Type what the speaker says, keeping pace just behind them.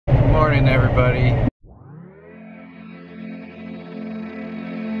morning, everybody.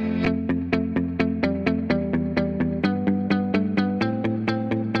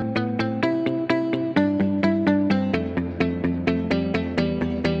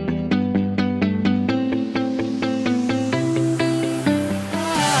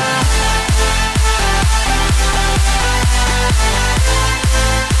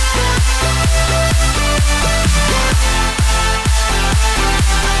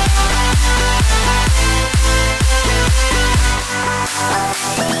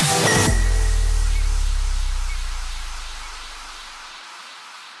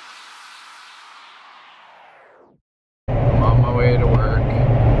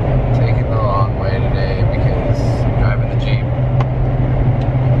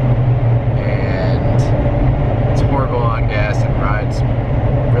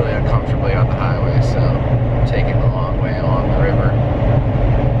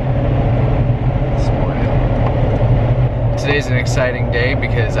 Today's an exciting day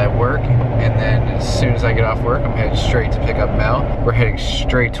because I work, and then as soon as I get off work, I'm headed straight to pick up Mel. We're heading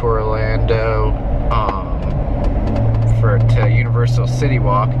straight to Orlando to Universal City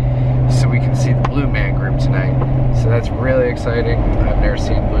Walk so we can see the Blue Man Group tonight. So that's really exciting. I've never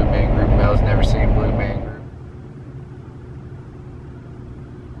seen Blue Man Group. Mel's never seen Blue Man Group.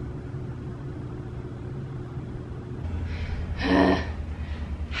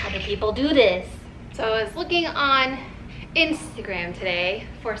 How do people do this? So I was looking on Instagram today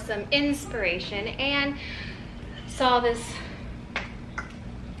for some inspiration and saw this,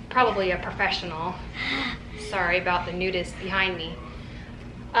 probably a professional, sorry about the nudist behind me,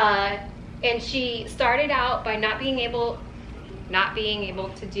 and she started out by not being able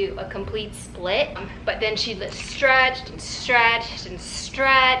to do a complete split, but then she stretched and stretched and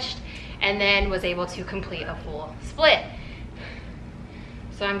stretched and then was able to complete a full split.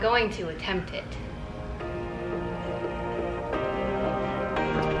 So I'm going to attempt it.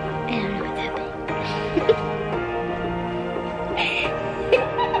 I don't know what's happening.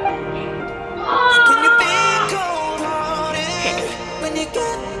 Can you be cold-hearted when you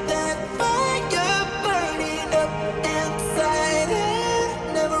get that fire burning up inside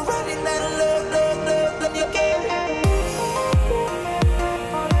it? Never running out of love when you get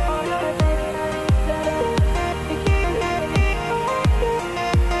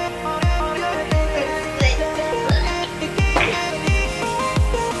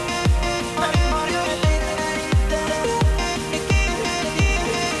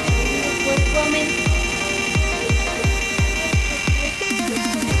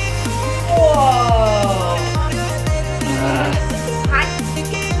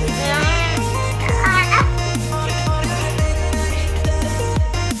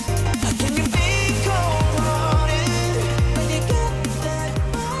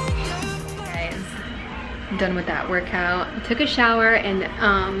done with that workout. I took a shower and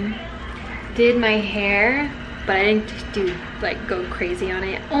did my hair, but I didn't do like go crazy on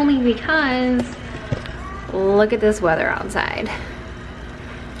it, only because look at this weather outside.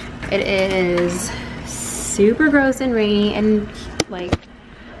 It is super gross and rainy and like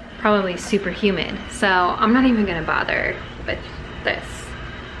probably super humid, so I'm not even gonna bother with this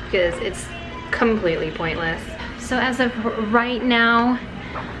because it's completely pointless. So as of right now,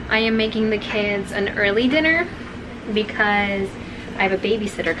 I am making the kids an early dinner because I have a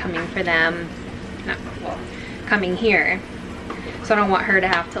babysitter coming for them, coming here. So I don't want her to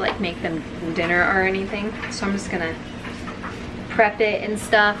have to like make them dinner or anything. So I'm just gonna prep it and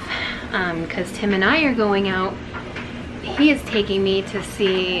stuff because Tim and I are going out. He is taking me to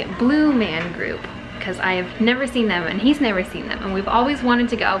see Blue Man Group because I have never seen them and he's never seen them, and we've always wanted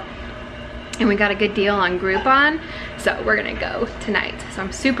to go. And we got a good deal on Groupon, so we're gonna go tonight. So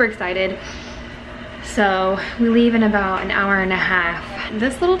I'm super excited. So we leave in about an hour and a half.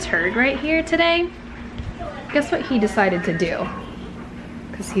 This little turd right here today, guess what he decided to do?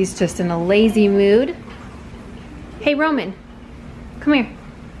 Because he's just in a lazy mood. Hey Roman, come here.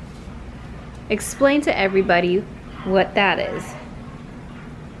 Explain to everybody what that is.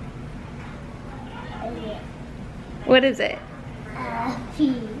 What is it?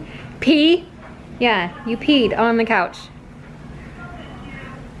 Pee. Pee? Yeah, you peed on the couch.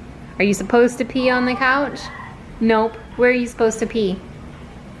 Are you supposed to pee on the couch? Nope. Where are you supposed to pee?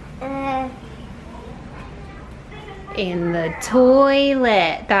 In the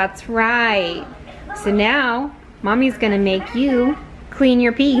toilet. That's right. So now, Mommy's gonna make you clean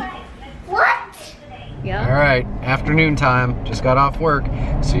your pee. What? Yeah. All right, afternoon time. Just got off work,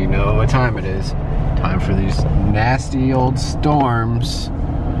 so you know what time it is. Time for these nasty old storms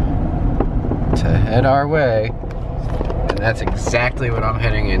to head our way. And And that's exactly what I'm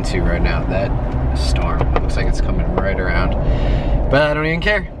heading into right now. That storm looks like it's coming right around. But I don't even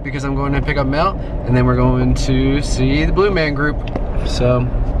care because I'm going to pick up Mel and then we're going to see the Blue Man Group. So,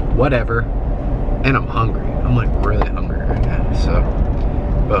 whatever. And I'm hungry. I'm like really hungry right now. So,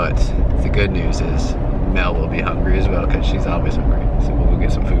 but the good news is Mel will be hungry as well because she's always hungry. So we'll go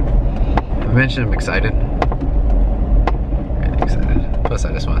get some food. I mentioned I'm excited. Really excited. Plus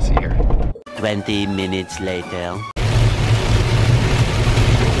I just want to see her. 20 minutes later.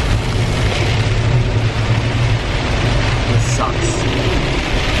 This sucks.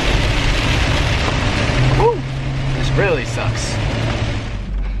 Woo! This really sucks.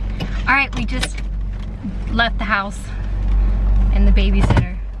 All right, we just left the house and the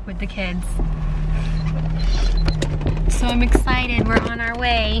babysitter with the kids. So I'm excited, we're on our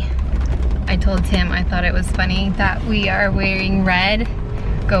way. I told Tim I thought it was funny that we are wearing red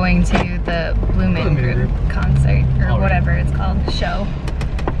going to the Blue Man Group concert or whatever it's called, show.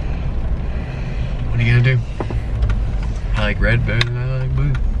 What are you gonna do? I like red better than I like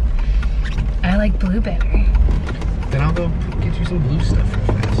blue. I like blue better. Then I'll go get you some blue stuff real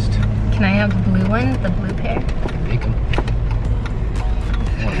fast. Can I have the blue ones, the blue pair? Make them.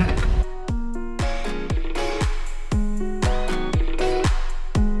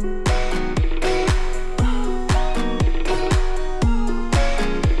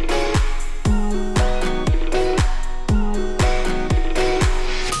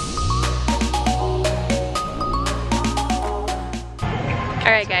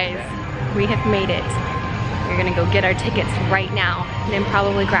 Alright guys, we have made it. We're gonna go get our tickets right now and then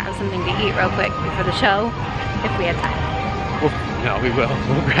probably grab something to eat real quick before the show, if we have time. Well, no, we will.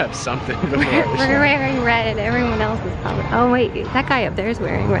 We'll grab something before the We're show. wearing red, everyone else is probably, oh wait, that guy up there is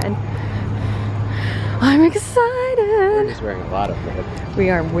wearing red. I'm excited. We're just wearing a lot of red. We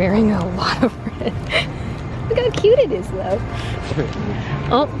are wearing a lot of red. Look how cute it is though.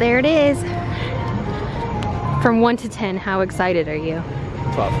 Oh, there it is. From 1 to 10, how excited are you?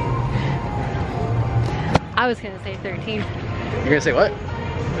 12. I was gonna say 13. You're gonna say what?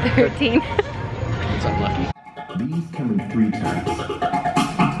 13. It's unlucky. These come in 3 types.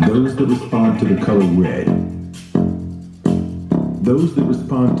 Those that respond to the color red. Those that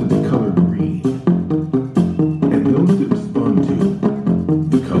respond to the color green. And those that respond to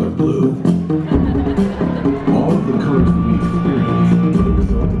the color blue. All of the colors that we experience are the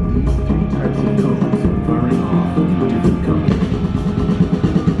result of these 3 types of colors firing off in different colors.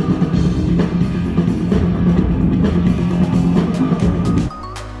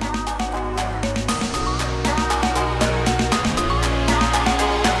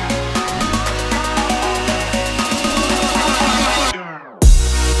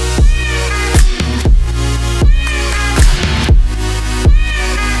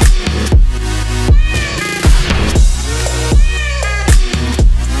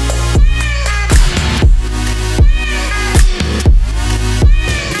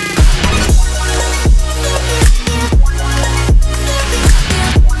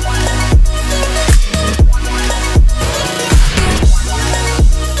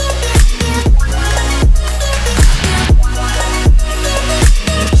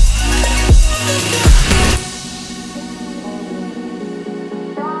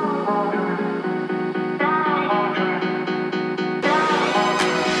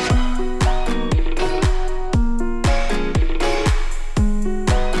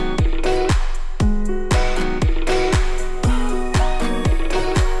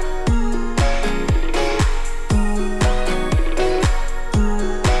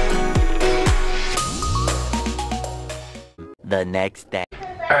 The next day.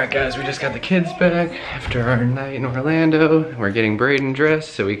 Alright guys, we just got the kids back after our night in Orlando. We're getting Braden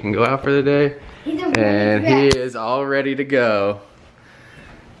dressed so we can go out for the day. And he is all ready to go.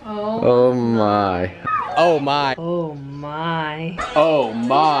 Oh my. Oh my. Oh my. Oh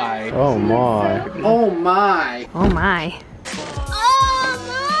my. Oh my. Oh my. Oh my.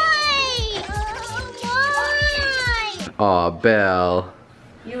 Aw, Belle.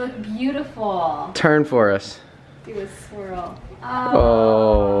 You look beautiful. Turn for us. Do a swirl.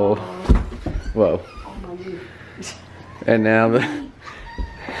 Oh. Whoa. And now the...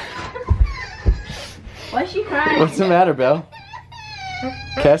 Why's she crying? What's the matter, Belle?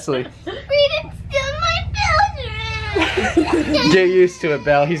 Kesley. Braden steal my children! Get used to it,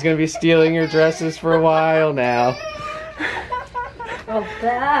 Belle. He's gonna be stealing your dresses for a while now. Oh,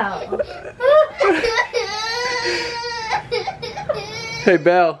 Belle. Hey,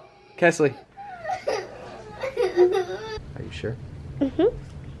 Belle. Kesley. Are you sure? Mm-hmm.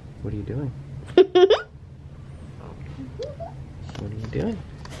 What are you doing? What are you doing?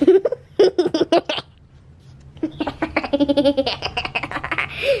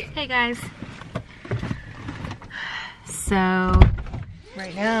 Hey guys. So,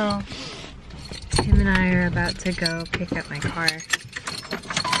 right now, Tim and I are about to go pick up my car.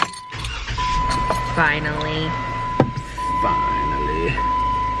 Finally. Finally.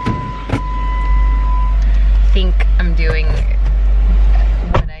 I think I'm doing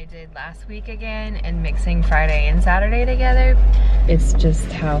what I did last week again and mixing Friday and Saturday together. It's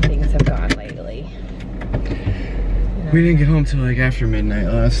just how things have gone lately. We didn't get home till like after midnight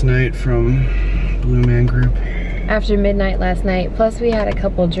last night from Blue Man Group. After midnight last night, plus we had a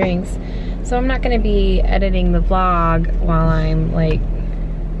couple drinks. So I'm not gonna be editing the vlog while I'm like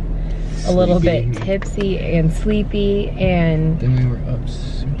a little bit tipsy and sleepy, and then we were up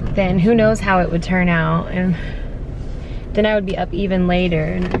super. Then who knows how it would turn out, and then I would be up even later,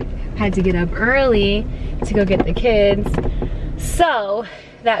 and I had to get up early to go get the kids. So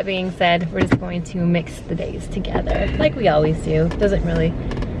that being said, we're just going to mix the days together like we always do. Doesn't really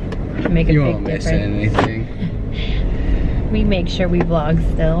make a big difference. You won't miss anything. We make sure we vlog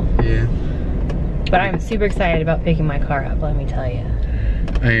still. Yeah. But I'm super excited about picking my car up, let me tell you.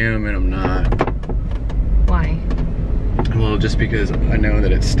 I am and I'm not. Why? Well, just because I know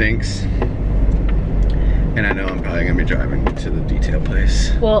that it stinks. And I know I'm probably gonna be driving to the detail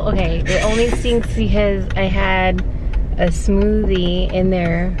place. Well, okay, it only stinks because I had a smoothie in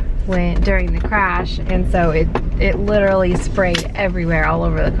there during the crash, and so it literally sprayed everywhere all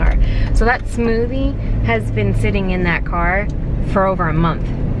over the car. So that smoothie has been sitting in that car for over a month.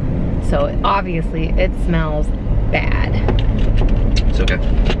 So obviously it smells bad. It's okay.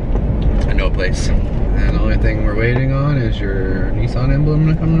 I know a place. And the only thing we're waiting on is your Nissan emblem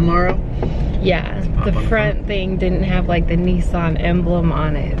to come tomorrow. Yeah, the front thing didn't have like the Nissan emblem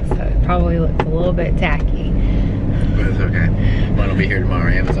on it, so it probably looks a little bit tacky. But it's okay. Mine will be here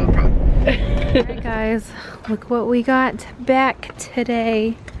tomorrow, Amazon Prime. Alright guys, look what we got back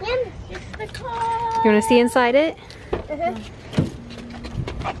today. Yum, it's the car. You wanna see inside it?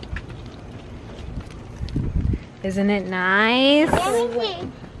 Isn't it nice? Let me see.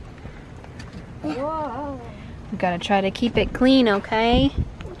 Whoa. We gotta try to keep it clean, okay?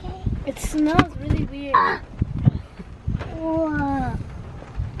 Okay. It smells really weird. Whoa.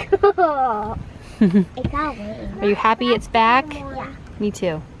 Cool. It got weird. Are you happy it's back? Yeah. Me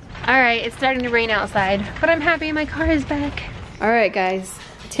too. Alright, it's starting to rain outside, but I'm happy my car is back. Alright guys,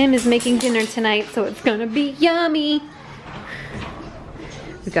 Tim is making dinner tonight, so it's gonna be yummy.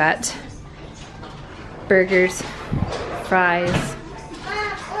 We got burgers, fries,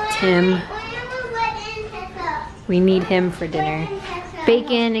 Tim. We need him for dinner.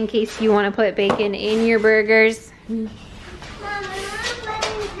 Bacon, in case you want to put bacon in your burgers.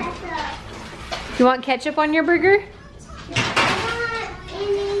 You want ketchup on your burger?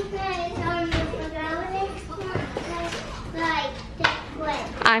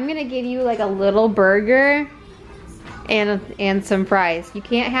 I'm gonna give you like a little burger and some fries. You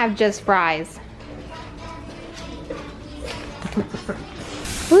can't have just fries.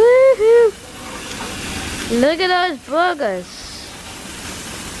 Woohoo! Look at those burgers.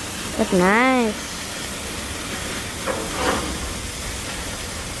 That's nice.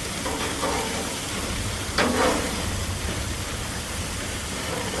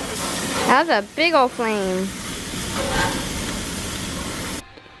 That's a big old flame.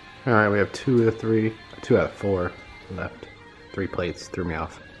 All right, we have 2 out of 4 left. 3 plates, threw me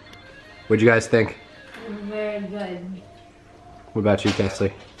off. What'd you guys think? Very good. What about you,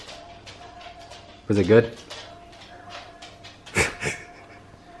 Kesley? Was it good?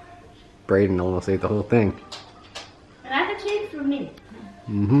 Braden almost ate the whole thing. And I could take for me.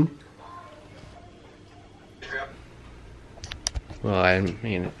 Mm-hmm. Well, I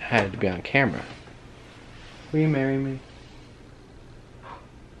mean, it had to be on camera. Will you marry me?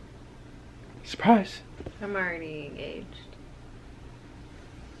 Surprise. I'm already engaged.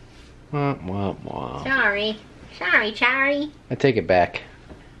 Wah, wah, wah. Sorry. Sorry. I take it back.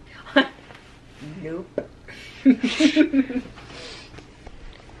 Nope.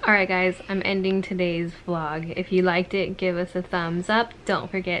 Alright guys, I'm ending today's vlog. If you liked it, give us a thumbs up. Don't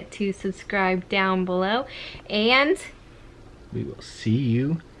forget to subscribe down below. And we will see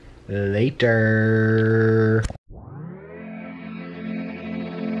you later.